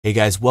Hey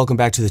guys, welcome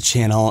back to the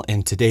channel,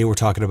 and today we're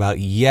talking about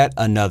yet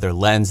another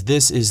lens.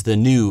 This is the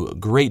new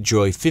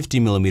Greatjoy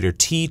 50mm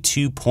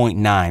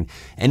T2.9,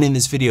 and in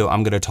this video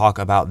I'm going to talk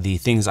about the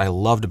things I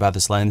loved about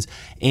this lens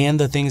and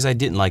the things I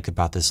didn't like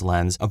about this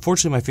lens.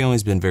 Unfortunately, my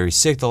family's been very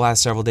sick the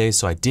last several days,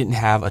 so I didn't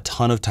have a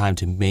ton of time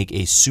to make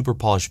a super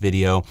polished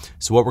video.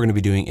 So what we're going to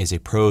be doing is a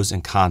pros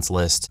and cons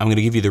list. I'm going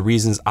to give you the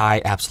reasons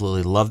I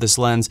absolutely love this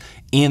lens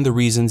and the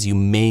reasons you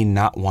may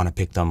not want to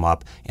pick them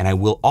up, and I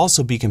will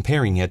also be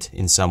comparing it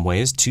in some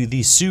ways to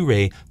the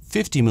Sirui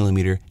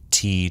 50mm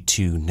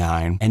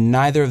T2.9, and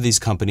neither of these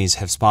companies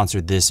have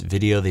sponsored this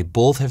video. They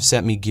both have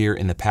sent me gear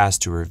in the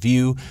past to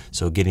review,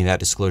 so getting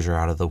that disclosure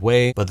out of the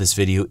way. But this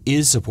video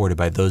is supported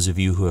by those of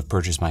you who have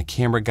purchased my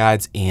camera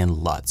guides and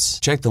LUTs.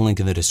 Check the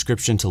link in the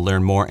description to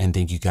learn more, and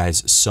thank you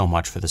guys so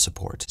much for the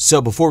support.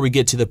 So before we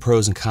get to the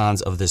pros and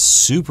cons of this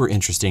super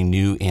interesting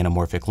new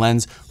anamorphic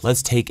lens,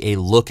 let's take a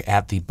look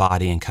at the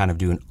body and kind of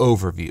do an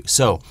overview.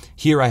 So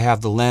here I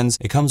have the lens.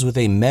 It comes with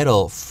a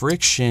metal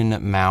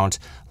friction mount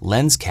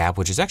lens cap,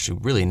 which is actually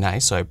really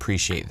nice, so I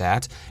appreciate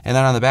that. And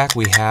then on the back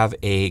we have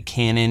a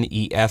Canon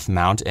EF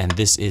mount, and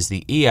this is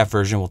the EF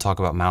version. We'll talk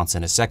about mounts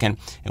in a second,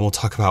 and we'll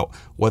talk about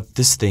what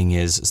this thing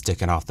is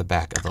sticking off the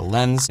back of the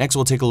lens. Next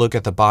we'll take a look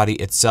at the body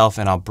itself,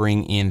 and I'll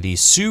bring in the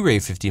Sirui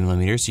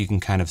 50mm so you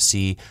can kind of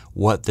see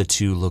what the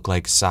two look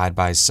like side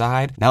by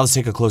side. Now let's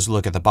take a closer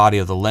look at the body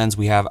of the lens.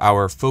 We have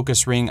our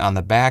focus ring on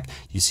the back.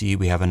 You see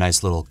we have a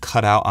nice little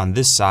cutout on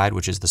this side,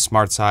 which is the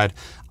smart side.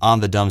 On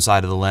the dumb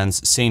side of the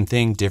lens, same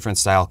thing, different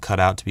style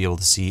cutout to be able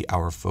to see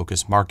our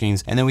focus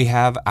markings. And then we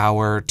have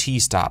our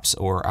T-stops,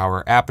 or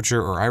our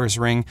aperture or iris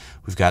ring.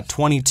 We've got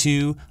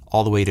 22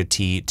 all the way to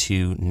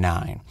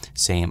T2.9.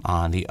 Same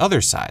on the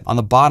other side. On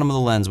the bottom of the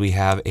lens, we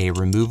have a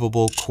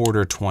removable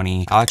quarter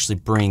 20. I'll actually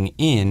bring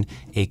in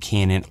a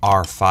Canon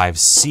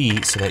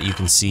R5C so that you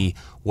can see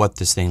what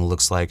this thing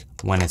looks like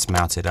when it's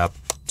mounted up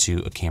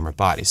to a camera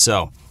body.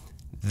 So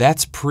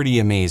that's pretty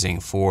amazing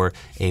for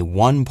a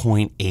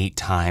 1.8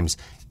 times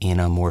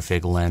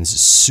anamorphic lens.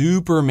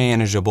 Super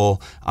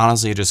manageable.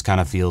 Honestly, it just kind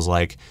of feels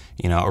like,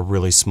 you know, a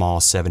really small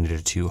 70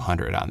 to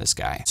 200 on this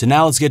guy. So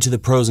now let's get to the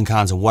pros and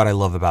cons of what I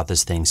love about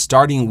this thing,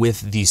 starting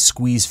with the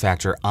squeeze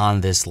factor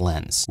on this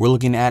lens. We're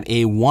looking at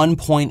a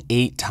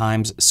 1.8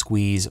 times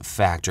squeeze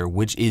factor,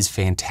 which is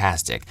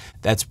fantastic.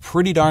 That's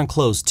pretty darn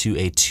close to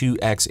a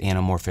 2x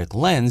anamorphic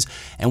lens,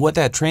 and what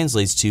that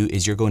translates to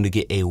is you're going to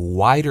get a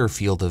wider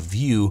field of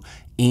view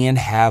and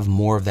have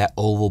more of that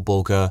oval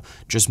bokeh,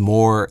 just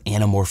more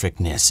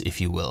anamorphicness,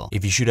 if you will.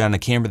 If you shoot on a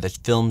camera that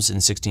films in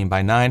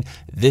 16:9,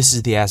 this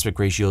is the aspect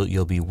ratio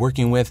you'll be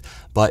working with,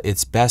 but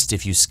it's best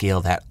if you scale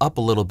that up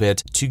a little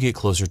bit to get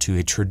closer to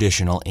a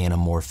traditional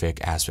anamorphic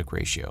aspect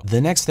ratio.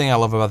 The next thing I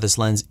love about this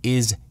lens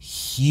is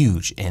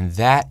huge, and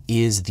that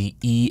is the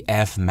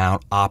EF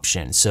mount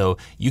option. So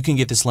you can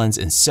get this lens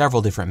in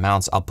several different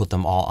mounts. I'll put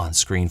them all on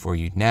screen for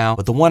you now,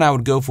 but the one I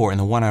would go for and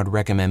the one I would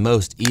recommend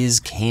most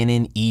is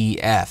Canon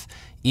EF.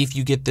 If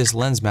you get this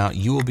lens mount,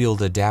 you will be able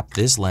to adapt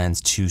this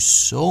lens to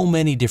so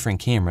many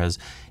different cameras,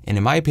 and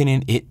in my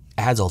opinion, it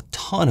adds a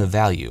ton of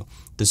value.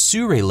 The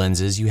Sirui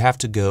lenses, you have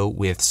to go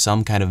with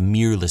some kind of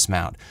mirrorless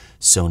mount.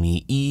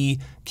 Sony E,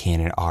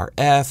 Canon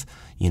RF,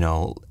 you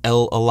know,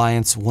 L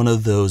Alliance, one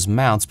of those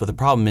mounts, but the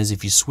problem is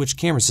if you switch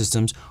camera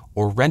systems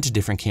or rent a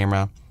different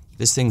camera,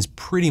 this thing's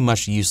pretty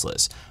much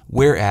useless.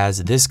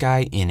 Whereas this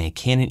guy in a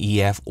Canon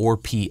EF or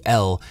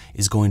PL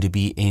is going to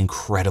be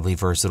incredibly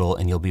versatile,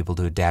 and you'll be able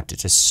to adapt it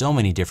to so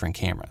many different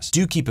cameras.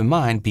 Do keep in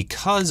mind,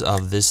 because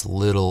of this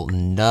little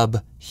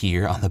nub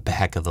here on the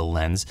back of the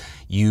lens,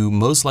 you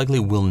most likely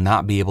will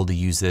not be able to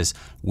use this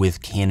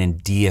with Canon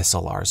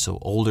DSLRs, so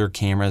older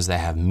cameras that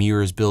have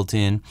mirrors built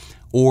in,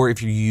 or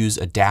if you use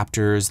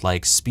adapters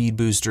like speed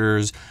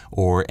boosters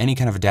or any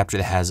kind of adapter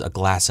that has a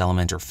glass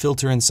element or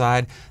filter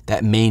inside,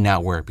 that may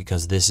not work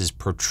because this is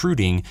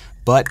protruding.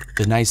 But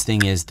the nice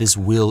thing is this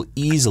will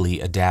easily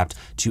adapt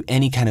to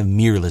any kind of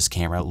mirrorless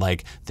camera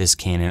like this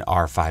Canon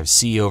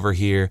R5C over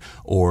here,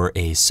 or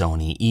a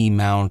Sony E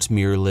mount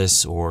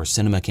mirrorless or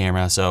cinema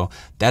camera. So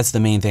that's the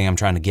main thing I'm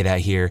trying to get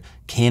at here.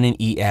 Canon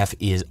EF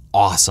is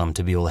awesome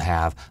to be able to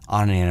have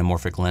on an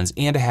anamorphic lens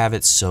and to have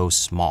it so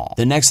small.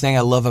 The next thing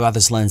I love about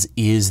this lens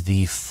is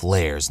the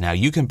flares. Now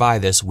you can buy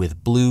this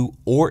with blue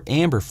or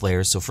amber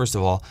flares. So first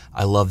of all,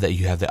 I love that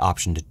you have the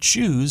option to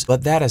choose,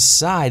 but that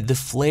aside, the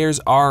flares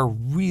are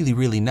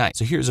really nice.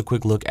 So here's a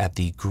quick look at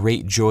the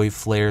Greatjoy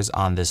flares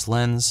on this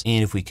lens,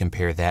 and if we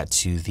compare that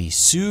to the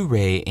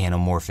Sirui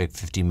anamorphic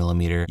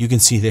 50mm, you can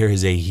see there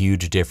is a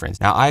huge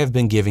difference. Now I have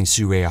been giving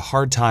Sirui a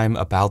hard time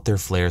about their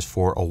flares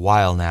for a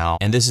while now,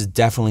 and this is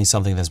definitely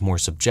something that's more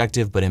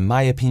subjective, but in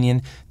my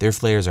opinion, their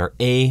flares are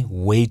A,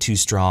 way too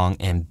strong,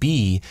 and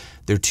B,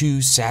 They're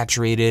too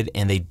saturated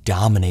and they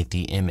dominate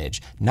the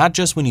image. Not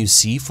just when you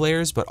see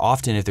flares, but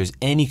often if there's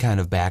any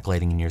kind of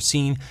backlighting in your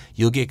scene,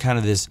 you'll get kind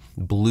of this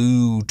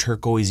blue,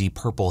 turquoisey,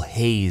 purple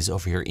haze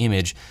over your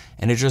image,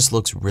 and it just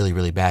looks really,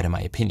 really bad in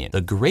my opinion.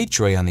 The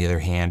Greatjoy, on the other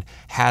hand,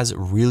 has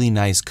really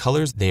nice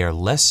colors. They are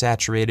less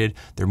saturated.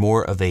 They're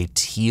more of a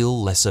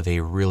teal, less of a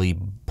really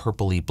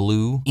purpley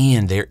blue,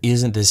 and there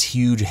isn't this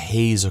huge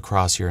haze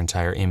across your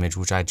entire image,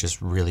 which I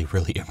just really,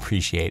 really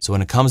appreciate. So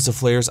when it comes to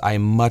flares, I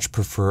much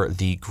prefer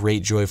the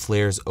Greatjoy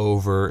flares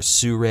over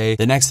Sirui.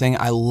 The next thing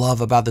I love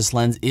about this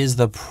lens is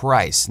the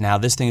price. Now,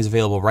 this thing is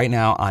available right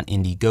now on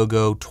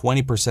Indiegogo,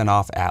 20%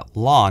 off at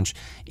launch,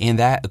 and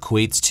that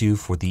equates to,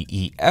 for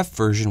the EF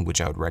version,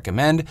 which I would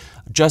recommend,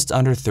 just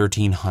under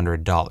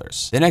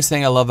 $1,300. The next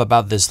thing I love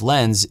about this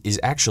lens is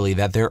actually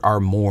that there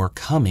are more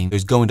coming.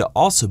 There's going to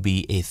also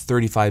be a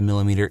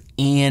 35mm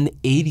and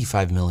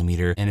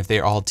 85mm, and if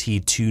they're all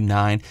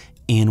T2.9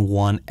 and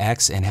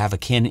 1X and have a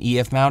Canon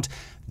EF mount,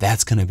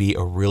 that's gonna be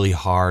a really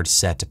hard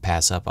set to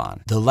pass up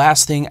on. The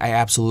last thing I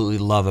absolutely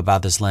love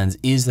about this lens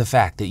is the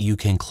fact that you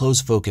can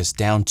close focus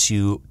down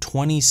to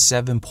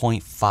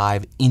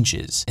 27.5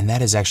 inches. And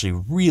that is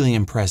actually really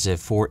impressive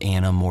for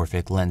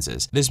anamorphic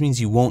lenses. This means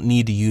you won't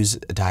need to use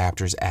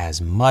diopters as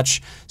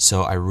much.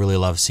 So I really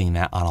love seeing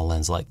that on a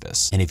lens like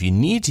this. And if you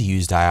need to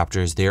use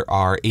diopters, there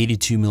are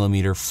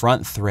 82mm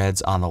front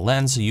threads on the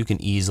lens, so you can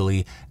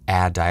easily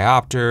add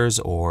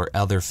diopters or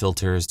other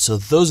filters. So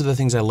those are the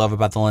things I love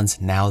about the lens.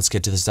 Now let's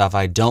get to the stuff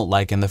I don't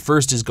like. And the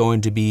first is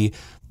going to be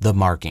the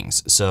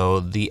markings. So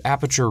the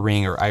aperture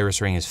ring or iris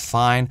ring is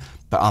fine,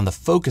 but on the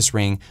focus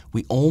ring,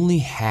 we only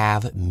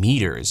have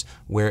meters.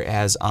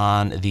 Whereas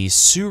on the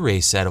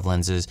Sirui set of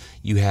lenses,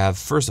 you have,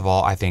 first of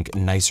all, I think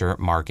nicer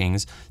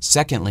markings.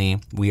 Secondly,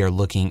 we are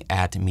looking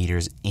at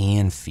meters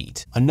and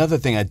feet. Another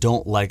thing I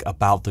don't like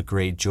about the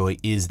Greatjoy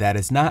is that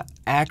it's not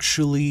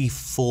actually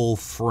full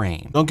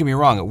frame. Don't get me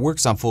wrong, it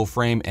works on full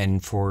frame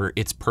and for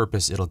its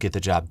purpose, it'll get the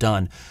job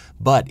done.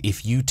 But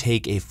if you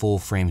take a full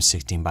frame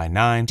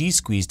 16:9,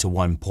 de-squeeze to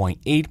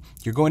 1.8,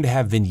 you're going to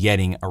have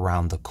vignetting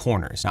around the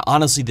corners. Now,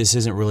 honestly, this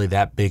isn't really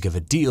that big of a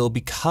deal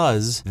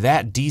because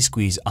that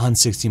de-squeeze on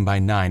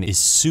 16:9 is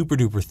super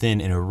duper thin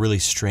in a really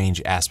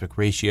strange aspect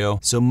ratio.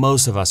 So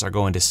most of us are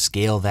going to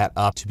scale that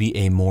up to be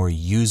a more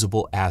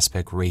usable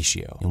aspect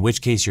ratio, in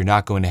which case you're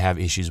not going to have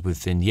issues with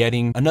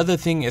vignetting. Another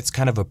thing, it's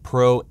kind of a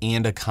pro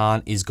and a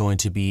con, is going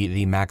to be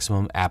the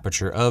maximum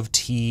aperture of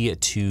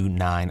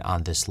T2.9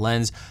 on this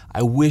lens.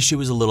 I wish it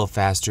was a little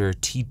faster.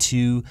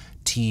 T2,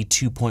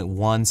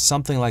 T2.1,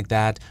 something like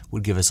that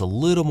would give us a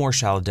little more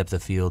shallow depth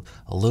of field,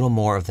 a little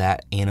more of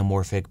that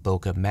anamorphic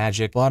bokeh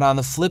magic. But on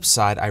the flip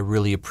side, I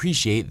really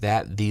appreciate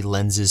that the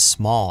lens is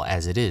small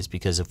as it is,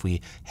 because if we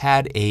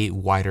had a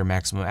wider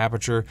maximum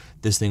aperture,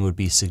 this thing would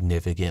be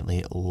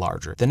significantly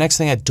larger. The next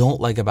thing I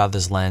don't like about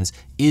this lens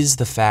is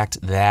the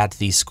fact that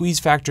the squeeze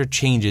factor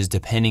changes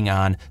depending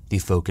on the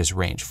focus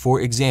range.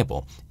 For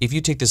example, if you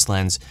take this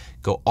lens,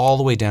 go all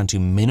the way down to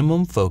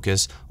minimum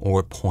focus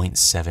or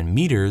 0.7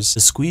 meters, the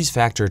squeeze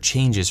factor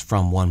changes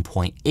from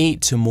 1.8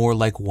 to more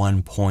like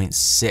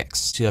 1.6.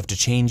 So you have to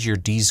change your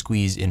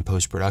de-squeeze in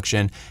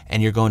post-production,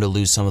 and you're going to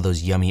lose some of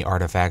those yummy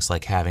artifacts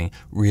like having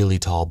really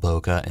tall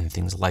bokeh and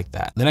things like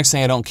that. The next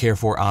thing I don't care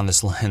for on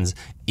this lens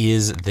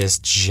is this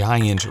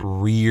giant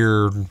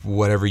rear,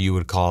 whatever you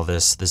would call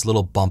this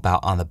little bump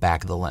out on the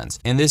back of the lens.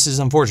 And this is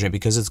unfortunate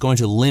because it's going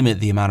to limit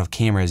the amount of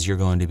cameras you're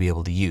going to be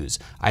able to use.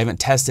 I haven't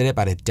tested it,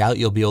 but I doubt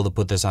you'll be able to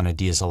put this on a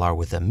DSLR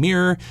with a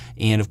mirror.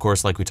 And of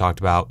course, like we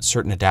talked about,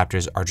 certain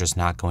adapters are just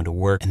not going to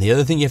work. And the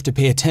other thing you have to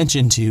pay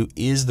attention to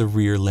is the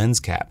rear lens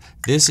cap.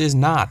 This is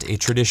not a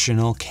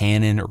traditional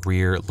Canon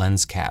rear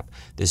lens cap.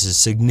 This is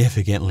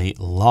significantly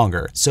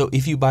longer. So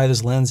if you buy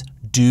this lens,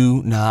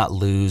 do not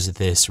lose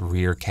this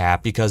rear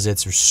cap because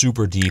it's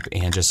super deep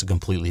and just a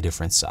completely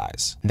different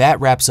size.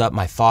 That wraps up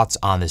my thoughts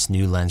on this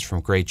new lens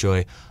from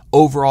Greatjoy.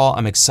 Overall,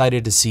 I'm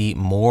excited to see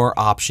more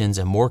options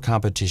and more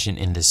competition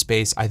in this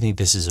space. I think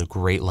this is a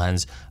great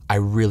lens. I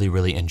really,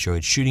 really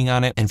enjoyed shooting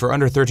on it. And for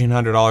under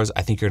 $1,300,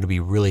 I think you're gonna be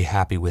really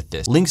happy with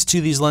this. Links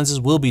to these lenses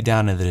will be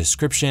down in the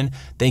description.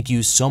 Thank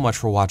you so much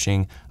for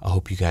watching. I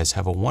hope you guys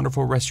have a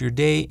wonderful rest of your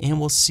day,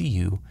 and we'll see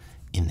you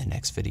in the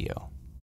next video.